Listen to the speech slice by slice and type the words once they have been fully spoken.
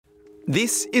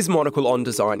This is Monocle on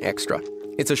Design Extra.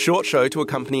 It's a short show to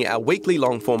accompany our weekly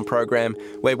long-form program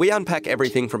where we unpack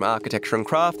everything from architecture and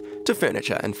craft to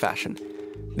furniture and fashion.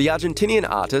 The Argentinian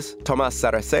artist Tomás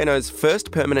Saraceno's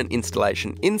first permanent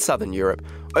installation in southern Europe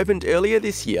opened earlier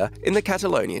this year in the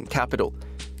Catalonian capital.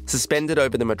 Suspended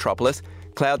over the metropolis,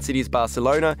 Cloud City's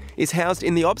Barcelona is housed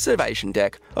in the observation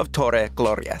deck of Torre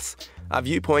Glorias, a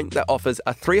viewpoint that offers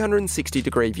a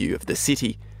 360-degree view of the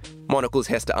city. Monocle's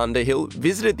Hester Underhill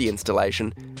visited the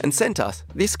installation and sent us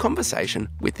this conversation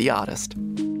with the artist.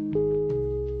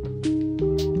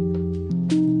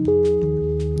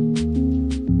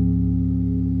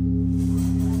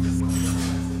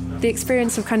 The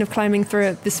experience of kind of climbing through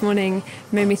it this morning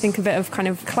made me think a bit of kind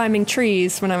of climbing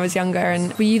trees when I was younger.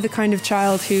 And were you the kind of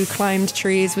child who climbed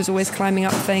trees, was always climbing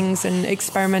up things and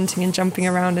experimenting and jumping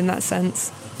around in that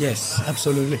sense? Yes,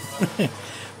 absolutely.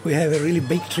 We have a really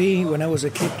big tree when I was a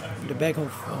kid in the back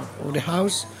of the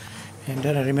house. And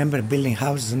then I remember building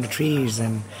houses in the trees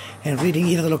and reading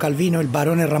Italo Calvino, Il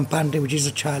Barone Rampante, which is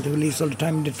a child who lives all the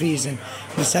time in the trees and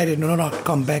decided no,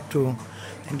 come back to...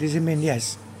 And this, I mean,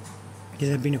 yes. It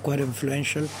has been quite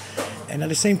influential. And at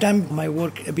the same time, my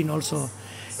work has been also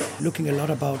looking a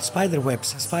lot about spider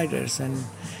webs, spiders. And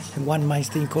one might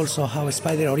think also how a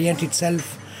spider orients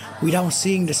itself without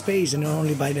seeing the space and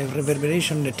only by the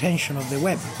reverberation and the tension of the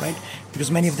web, right? Because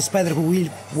many of the spiders who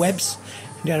weave webs,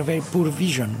 they are very poor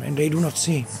vision and they do not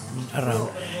see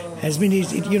around. Has been,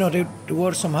 the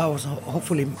work somehow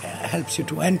hopefully helps you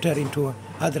to enter into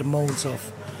other modes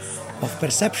of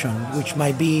perception, which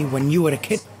might be when you were a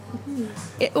kid.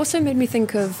 It also made me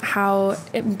think of how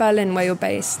in Berlin, where you're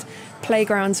based,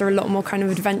 playgrounds are a lot more kind of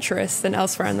adventurous than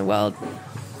elsewhere in the world.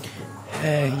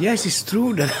 Yes, it's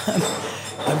true that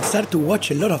I'm starting to watch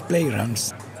a lot of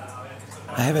playgrounds.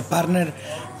 I have a partner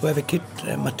who have a kid,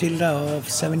 Matilda, of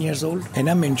 7 years old, and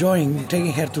I'm enjoying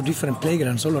taking her to different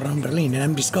playgrounds all around Berlin, and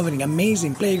I'm discovering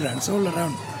amazing playgrounds all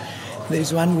around.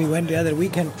 There's one we went the other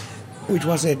weekend, which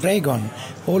was a dragon,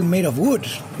 all made of wood.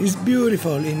 It's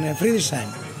beautiful in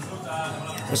Friedrichshain.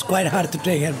 It was quite hard to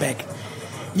take her back.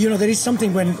 There is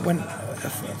something when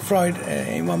Freud,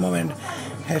 in one moment,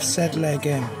 have said like,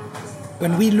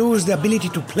 when we lose the ability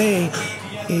to play,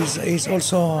 is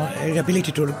also the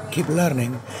ability to keep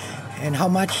learning, and how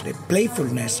much the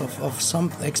playfulness of some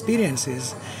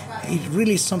experiences, it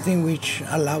really is something which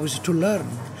allows you to learn,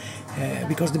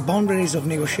 because the boundaries of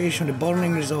negotiation, the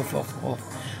boundaries of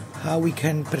how we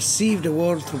can perceive the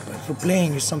world through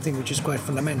playing is something which is quite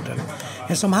fundamental.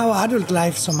 And somehow adult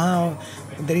life,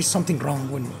 there is something wrong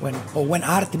when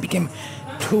art became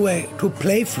too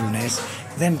playfulness,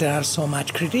 then there are so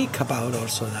much critique about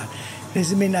also that. I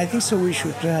think so we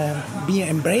should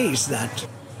embrace that.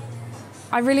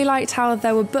 I really liked how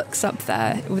there were books up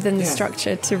there within the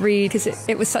structure to read, because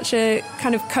it was such a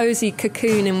kind of cozy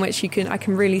cocoon in which I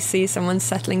can really see someone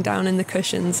settling down in the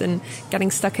cushions and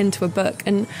getting stuck into a book.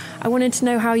 And I wanted to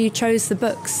know how you chose the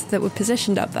books that were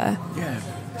positioned up there. Yeah,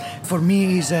 for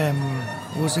me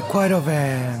it was quite of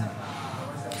an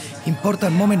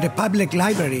important moment. The public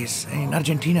libraries in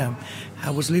Argentina. I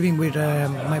was living with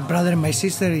my brother and my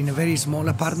sister in a very small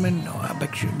apartment.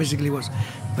 Basically, it was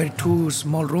very two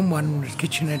small rooms, one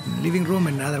kitchen and living room,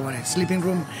 and another one a sleeping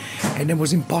room, and it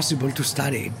was impossible to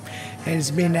study. And it's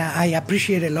been I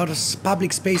appreciate a lot of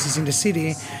public spaces in the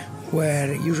city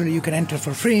where usually you can enter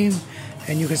for free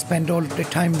and you can spend all the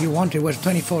time you want. It was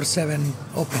 24/7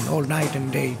 open all night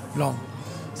and day long.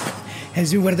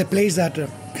 And you were the place that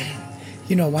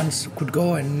one could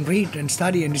go and read and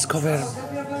study and discover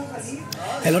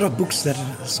a lot of books that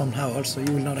somehow also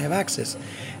you will not have access,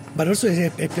 but also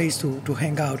a place to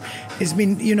hang out. It's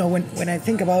been, when I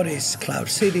think about it, Cloud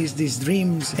Cities, these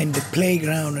dreams and the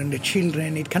playground and the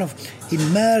children, it kind of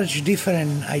emerged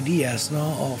different ideas,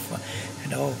 of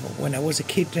when I was a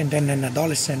kid and then an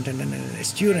adolescent and then a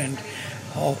student,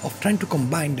 of trying to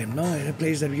combine them, in a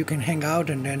place that you can hang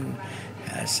out and then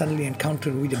suddenly encounter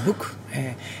with a book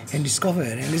and discover.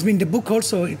 And it's been the book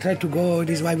also, it tried to go,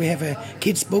 this is why we have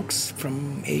kids' books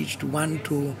from age to 1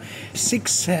 to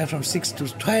 6, from 6 to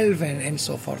 12, and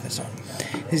so forth and so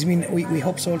on. It's been, we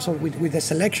hope so also with the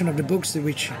selection of the books,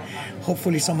 which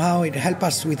hopefully somehow it help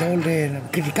us with all the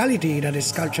criticality that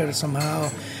this culture somehow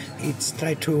it's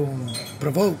tried to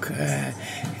provoke.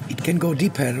 It can go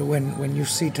deeper when you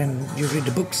sit and you read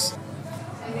the books.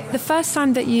 The first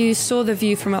time that you saw the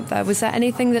view from up there, was there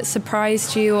anything that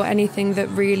surprised you or anything that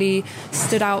really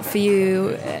stood out for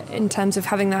you in terms of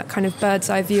having that kind of bird's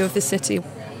eye view of the city?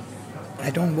 I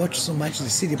don't watch so much the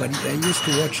city, but I used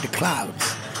to watch the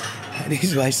clouds. This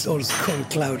is why it's also called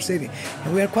Cloud City.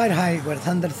 And we are quite high, we're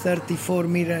 134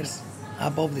 meters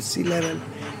above the sea level.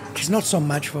 It's not so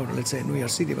much for, let's say, New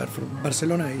York City, but for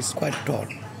Barcelona, it's quite tall.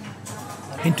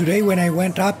 And today, when I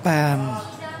went up,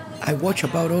 I watch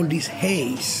about all this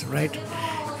haze, right?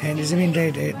 And I mean,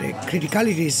 the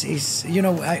criticality is, you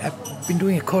know, I've been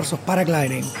doing a course of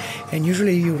paragliding, and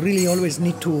usually you really always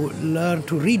need to learn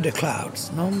to read the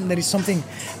clouds, no? There is something,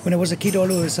 when I was a kid,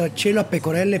 always cielo a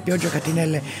pecorelle, pioggia a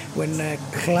catinelle. When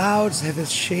clouds have the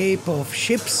shape of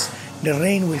ships, the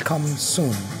rain will come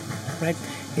soon, right?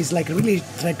 It's like really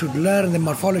try to learn the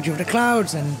morphology of the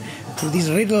clouds and through these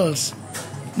riddles,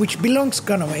 which belongs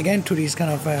kind of again to this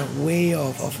kind of way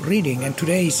of reading. And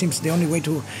today it seems the only way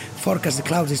to forecast the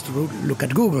clouds is to look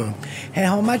at Google. And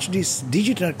how much these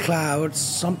digital clouds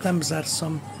sometimes are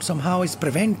somehow is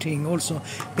preventing also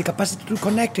the capacity to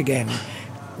connect again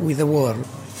with the world.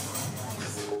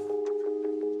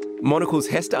 Monocle's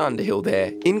Hester Underhill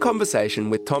there, in conversation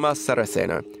with Tomas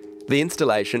Saraceno. The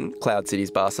installation, Cloud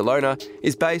Cities Barcelona,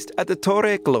 is based at the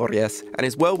Torre Glorias and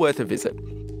is well worth a visit.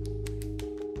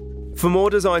 For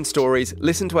more design stories,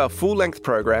 listen to our full-length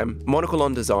program, Monocle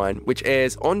on Design, which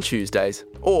airs on Tuesdays,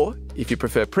 or, if you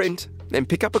prefer print, then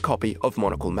pick up a copy of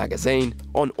Monocle magazine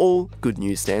on all good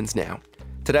newsstands now.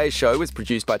 Today's show was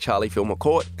produced by Charlie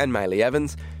Fillmore-Court and Maylee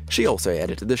Evans. She also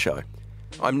edited the show.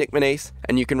 I'm Nick Manise,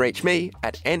 and you can reach me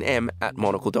at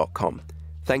nm@monocle.com.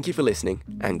 Thank you for listening,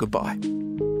 and goodbye.